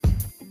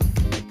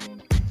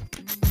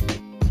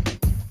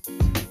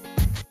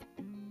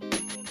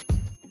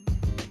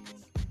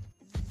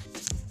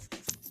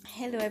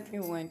Hello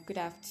everyone, good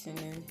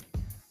afternoon.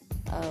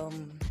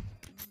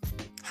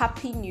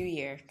 Happy New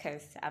Year,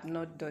 because I've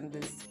not done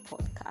this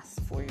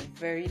podcast for a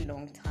very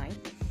long time.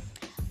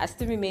 I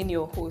still remain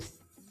your host,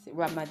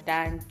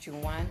 Ramadan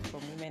Juwan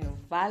from Women of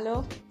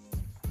Valor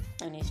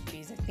and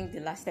Histories. I think the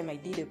last time I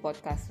did a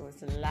podcast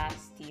was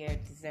last year,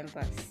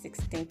 December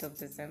 16th of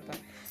December.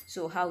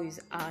 So how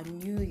is our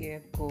new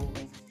year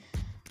going?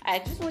 I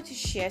just want to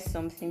share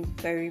something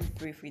very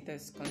brief with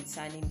us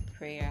concerning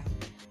prayer.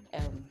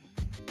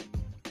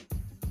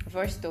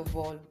 First of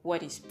all,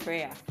 what is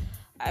prayer?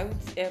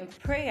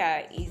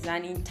 Prayer is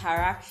an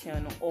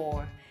interaction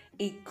or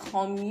a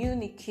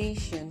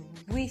communication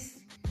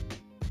with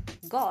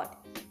God.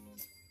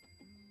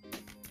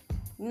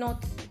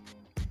 Not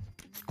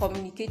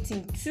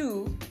communicating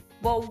to,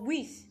 but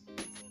with.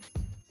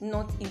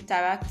 Not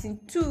interacting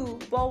to,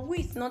 but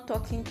with. Not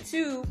talking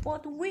to,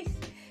 but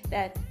with.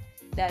 That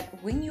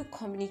when you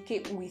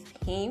communicate with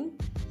Him,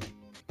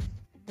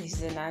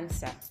 there's an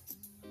answer.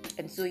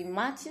 And so in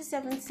Matthew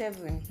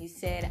 7:7, He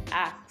said,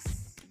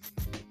 ask,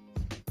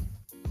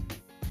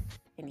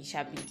 and it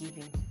shall be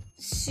given.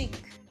 Seek,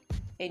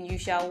 and you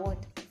shall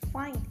what?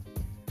 Find.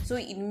 So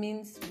it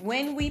means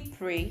when we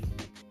pray,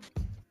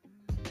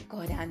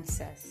 God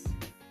answers.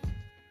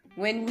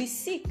 When we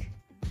seek,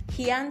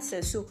 He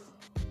answers. So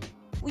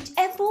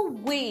whichever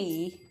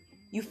way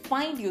you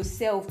find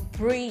yourself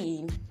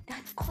praying,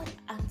 that God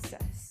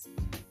answers.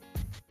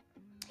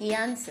 He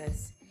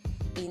answers.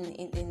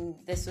 In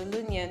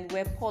Thessalonians,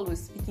 where Paul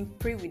was speaking,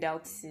 pray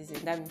without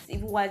ceasing. That means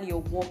even while you're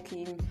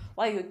walking,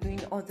 while you're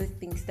doing other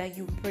things, that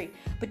you pray.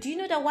 But do you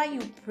know that while you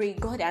pray,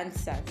 God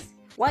answers?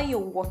 While you're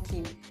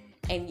walking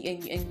and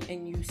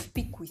you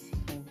speak with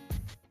Him,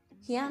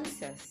 He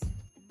answers.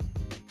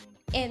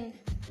 And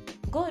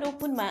God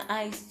opened my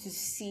eyes to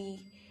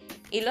see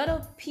a lot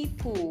of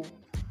people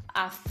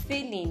are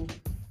failing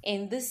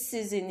in this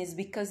season is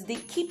because they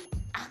keep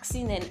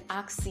asking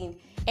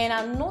and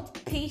are not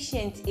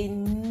patient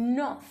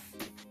enough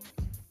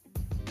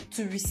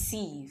to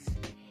receive.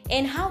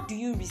 And how do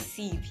you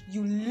receive?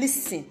 You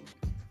listen.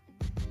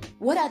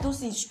 What are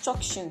those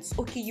instructions?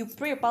 Okay, you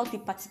pray about a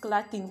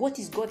particular thing. What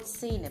is God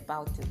saying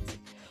about it?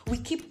 We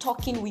keep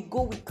talking, we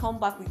go, we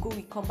come back, we go,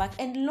 we come back.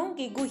 And long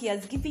ago, He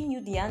has given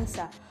you the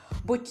answer.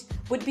 But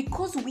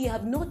because we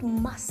have not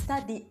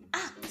mastered the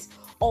act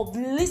of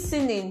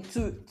listening,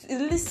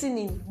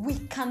 we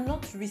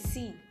cannot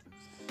receive.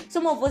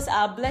 Some of us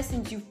are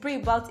blessings. You've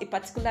prayed about a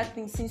particular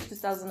thing since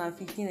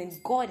 2015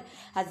 and God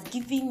has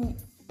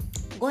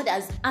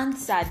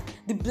answered.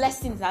 The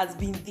blessings has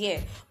been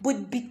there.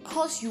 But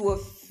because you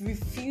have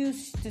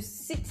refused to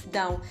sit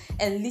down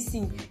and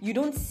listen, you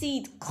don't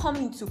see it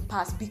coming to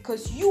pass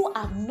because you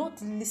have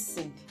not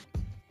listened.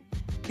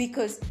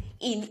 Because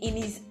in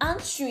His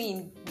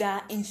answering, there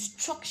are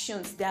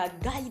instructions, there are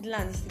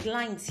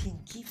guidelines He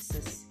gives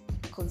us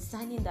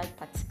concerning that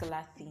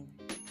particular thing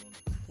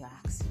you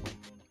ask for.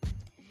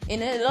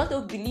 And a lot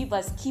of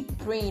believers keep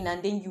praying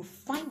and then you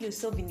find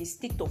yourself in a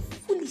state of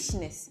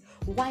foolishness.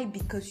 Why?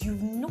 Because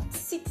you've not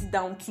sit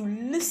down to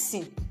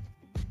listen.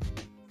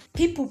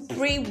 People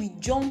pray, we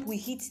jump, we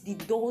hit the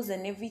doors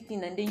and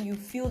everything, and then you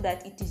feel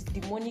that it is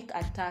demonic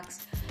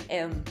attacks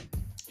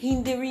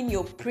hindering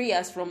your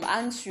prayers from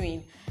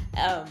answering.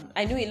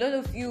 I know a lot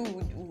of you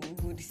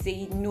would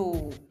say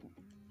no.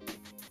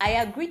 I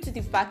agree to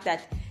the fact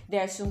that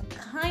there are some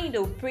kind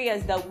of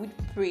prayers that would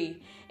pray,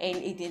 and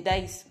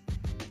that is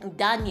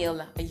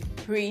Daniel. He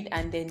prayed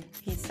and then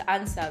his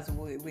answers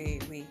were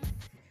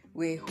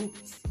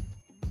hooked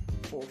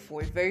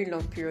for a very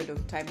long period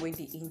of time when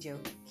the angel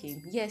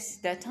came. Yes,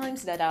 there are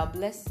times that our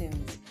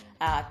blessings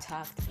are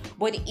attacked,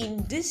 but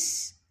in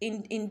this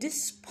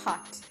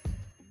part,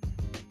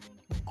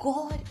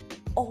 God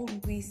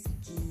always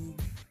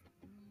gives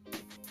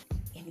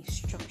an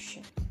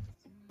instruction.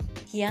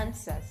 He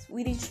answers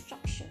with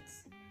instructions.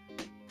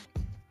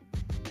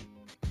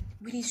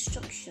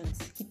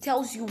 He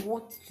tells you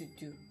what to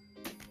do.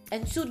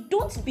 And so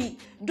don't be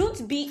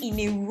in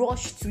a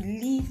rush to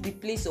leave the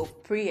place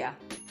of prayer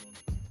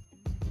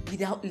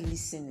without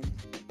listening,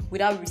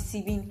 without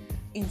receiving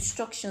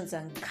instructions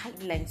and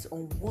guidelines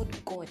on what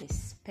God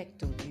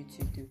expects of you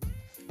to do.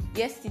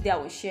 Yesterday I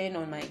was sharing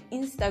on my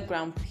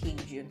Instagram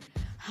page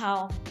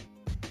how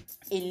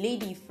a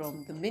lady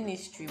from the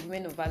ministry,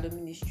 Women of Valor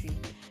ministry,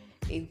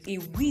 a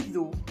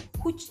widow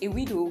who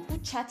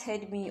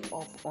chatted me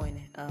up.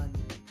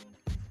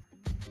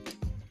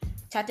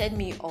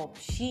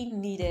 She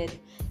needed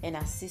an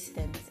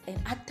assistant, and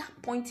at that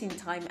point in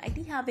time, I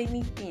didn't have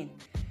anything.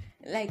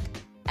 Like,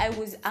 I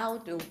was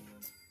out of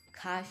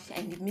cash,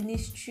 and the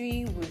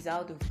ministry was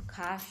out of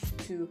cash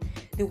too.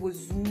 There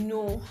was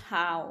no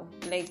how.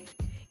 Like,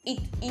 it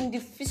in the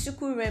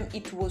physical realm,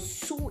 it was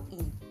so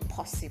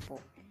impossible.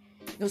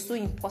 It was so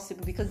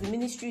impossible because the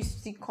ministry is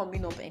still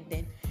coming up, and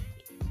then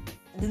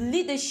the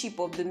leadership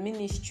of the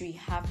ministry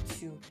have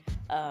to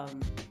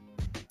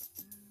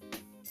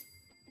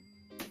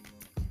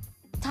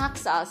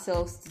tax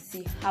ourselves to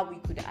see how we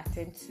could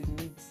attend to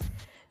needs.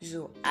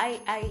 So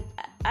I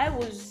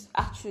was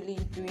actually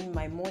doing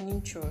my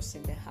morning chores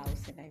in the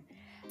house, and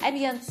I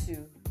began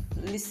to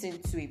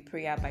listen to a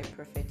prayer by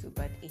Prophet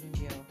Obad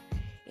Angel,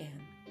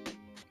 and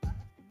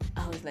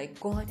I was like,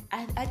 God,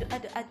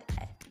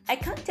 I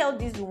can't tell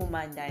this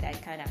woman that I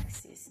can't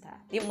access her.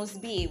 There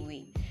must be a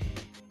way.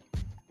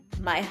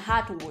 My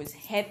heart was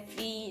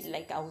heavy,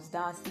 like I was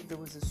down, as if there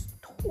was a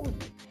stone.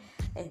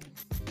 And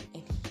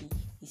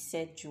he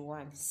said,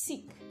 Joanne,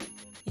 seek.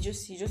 He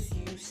just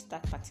used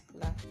that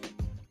particular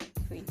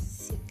phrase,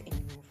 seek and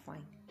you will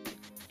find.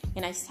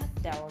 And I sat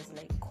there, I was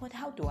like, God,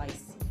 how do I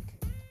seek?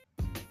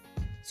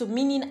 So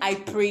meaning I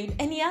prayed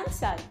and he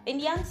answered. And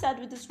he answered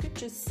with the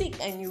scripture, seek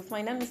and you'll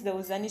find. That means there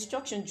was an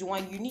instruction,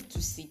 Joanne, you need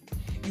to seek.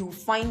 You'll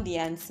find the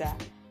answer.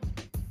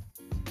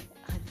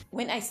 And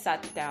when I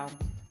sat down,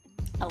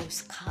 I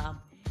was calm.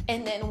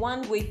 And then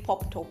one way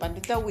popped up and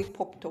the other way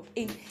popped up.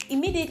 And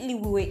immediately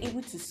we were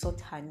able to sort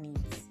her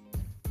needs.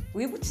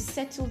 We were able to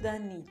settle their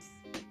needs.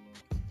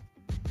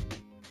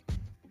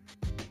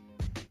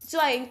 So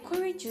I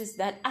encourage us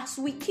that as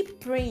we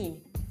keep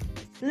praying,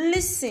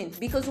 listen.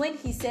 Because when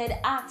he said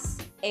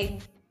ask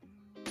and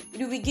it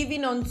will be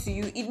given unto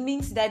you, it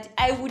means that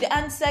I would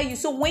answer you.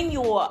 So when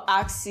you are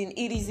asking,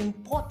 it is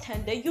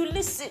important that you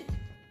listen.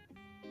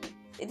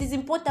 It is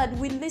important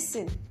we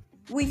listen.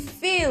 We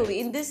fail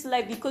in this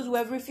life because we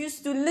have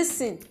refused to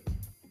listen.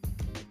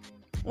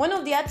 One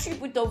of the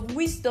attributes of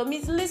wisdom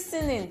is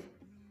listening.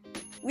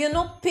 We are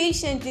not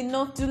patient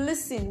enough to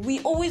listen. We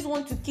always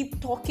want to keep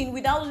talking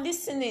without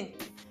listening.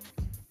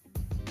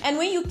 And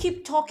when you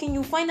keep talking,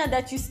 you find out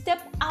that you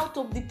step out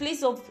of the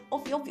place of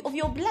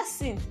your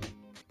blessing.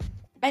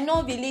 I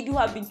know of a lady who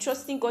has been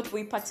trusting God for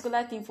a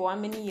particular thing for how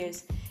many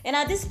years. And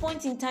at this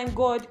point in time,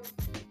 God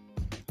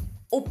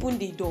opened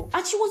the door.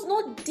 And she was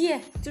not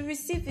there to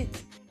receive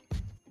it.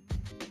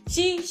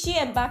 She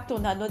embarked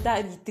on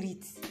another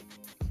retreat.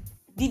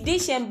 The day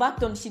she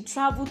embarked on, she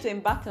traveled to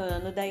embark on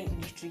another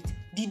retreat.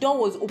 The door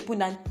was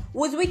open and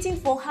was waiting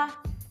for her.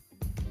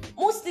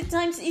 Most of the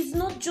times, it's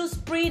not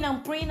just praying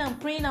and praying and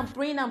praying and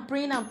praying and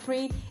praying and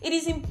praying. It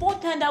is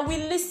important that we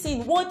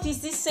listen. What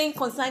is this saying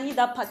concerning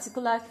that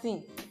particular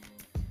thing?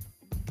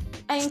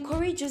 I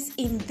encourage us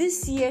in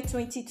this year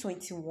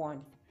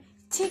 2021,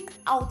 take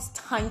out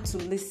time to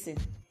listen.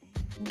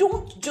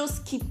 Don't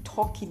just keep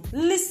talking.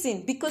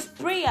 Listen, because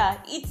prayer,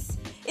 it's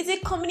a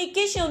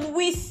communication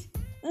with,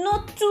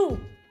 not to.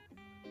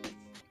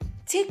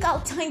 Take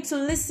out time to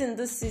listen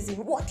this season.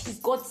 What is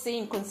God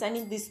saying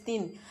concerning this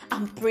thing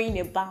I'm praying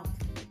about?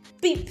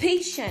 Be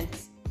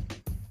patient.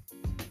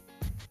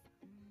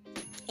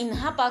 In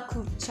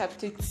Habakkuk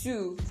chapter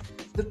 2,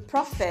 the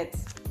prophet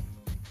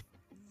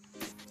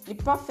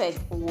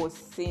was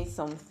saying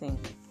something.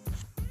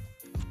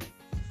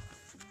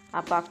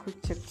 Habakkuk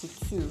chapter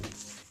 2.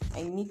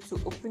 I need to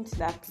open to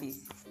that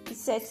place. He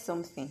said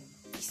something.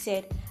 He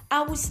said,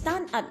 I will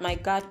stand at my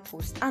guard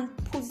post and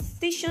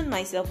position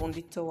myself on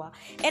the tower,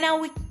 and I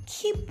will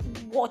keep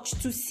watch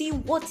to see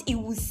what he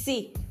will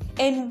say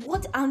and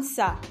what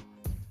answer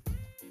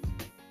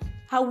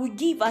I will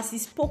give as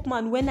his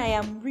spokesman when I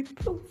am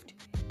reproved.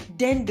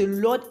 Then the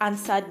Lord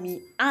answered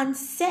me and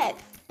said,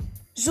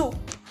 so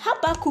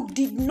Habakkuk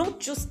did not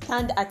just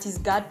stand at his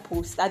guard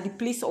post at the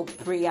place of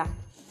prayer.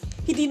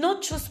 He did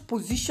not just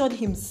position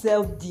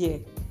himself there.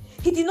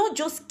 He did not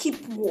just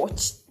keep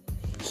watch.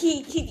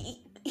 He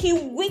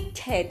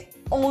waited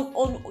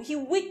he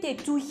waited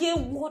to hear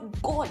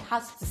what God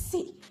has to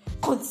say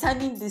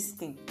concerning this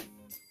thing.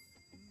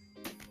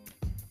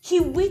 He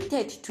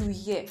waited to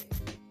hear.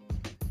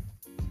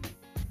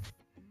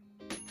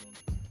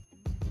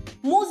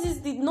 Moses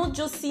did not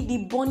just see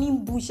the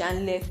burning bush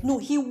and left. No,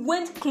 he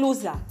went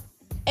closer.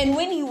 And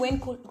when he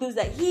went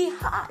closer, he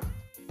heard.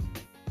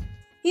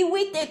 He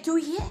waited to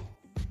hear.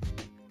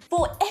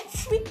 For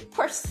every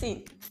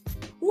person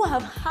who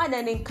have had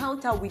an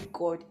encounter with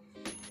God,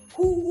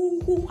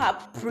 who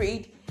have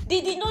prayed,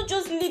 they did not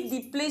just leave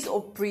the place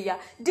of prayer.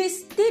 They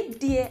stayed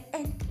there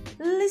and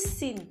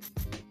listened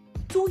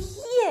to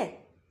hear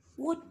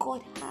what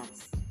God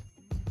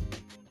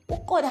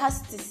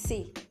has to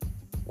say,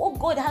 what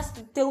God has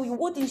to tell you,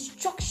 what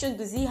instruction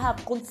does he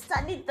have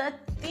concerning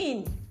that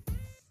thing.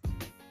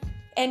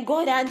 And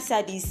God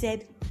answered, he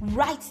said,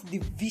 write the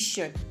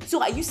vision.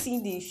 So are you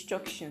seeing the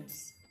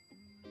instructions?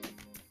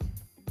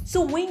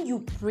 So when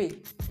you pray,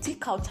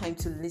 take out time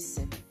to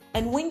listen.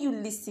 And when you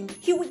listen,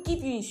 he will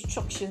give you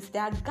instructions.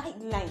 There are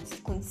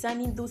guidelines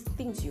concerning those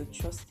things you're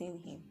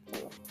trusting him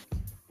for.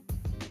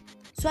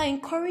 So I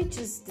encourage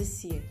us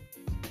this year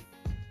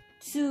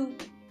to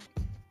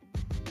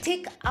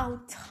take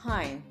out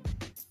time,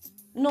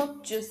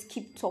 not just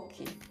keep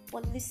talking,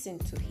 but listen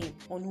to him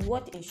on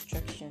what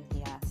instruction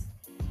he has.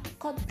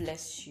 God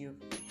bless you.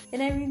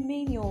 And I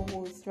remain your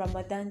host,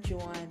 Ramadan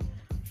Joanne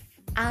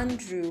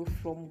Andrew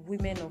from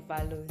Women of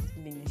Valor's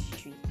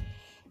Ministry.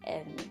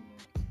 And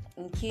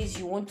in case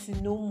you want to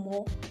know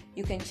more,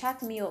 you can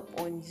chat me up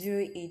on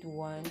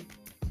 081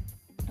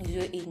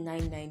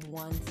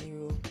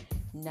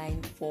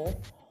 08991094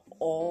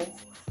 or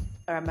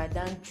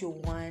Ramadan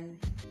Joanne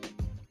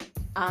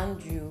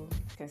Andrew.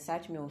 You can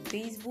search me on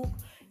Facebook.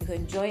 You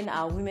can join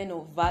our Women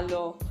of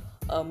Valor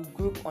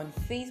group on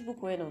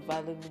Facebook, Women of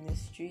Valor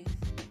Ministries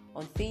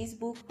on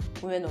Facebook,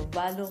 Women of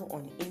Valor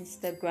on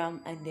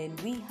Instagram, and then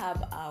we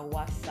have our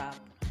WhatsApp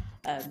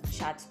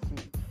chat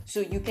group. So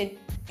you can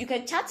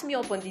chat me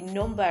up on the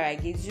number I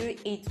gave,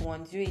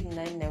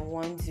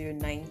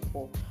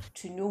 08108991094,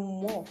 to know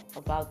more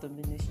about the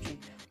ministry.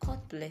 God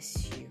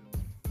bless you.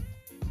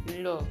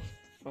 Love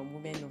from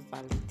Women of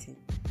Valor team.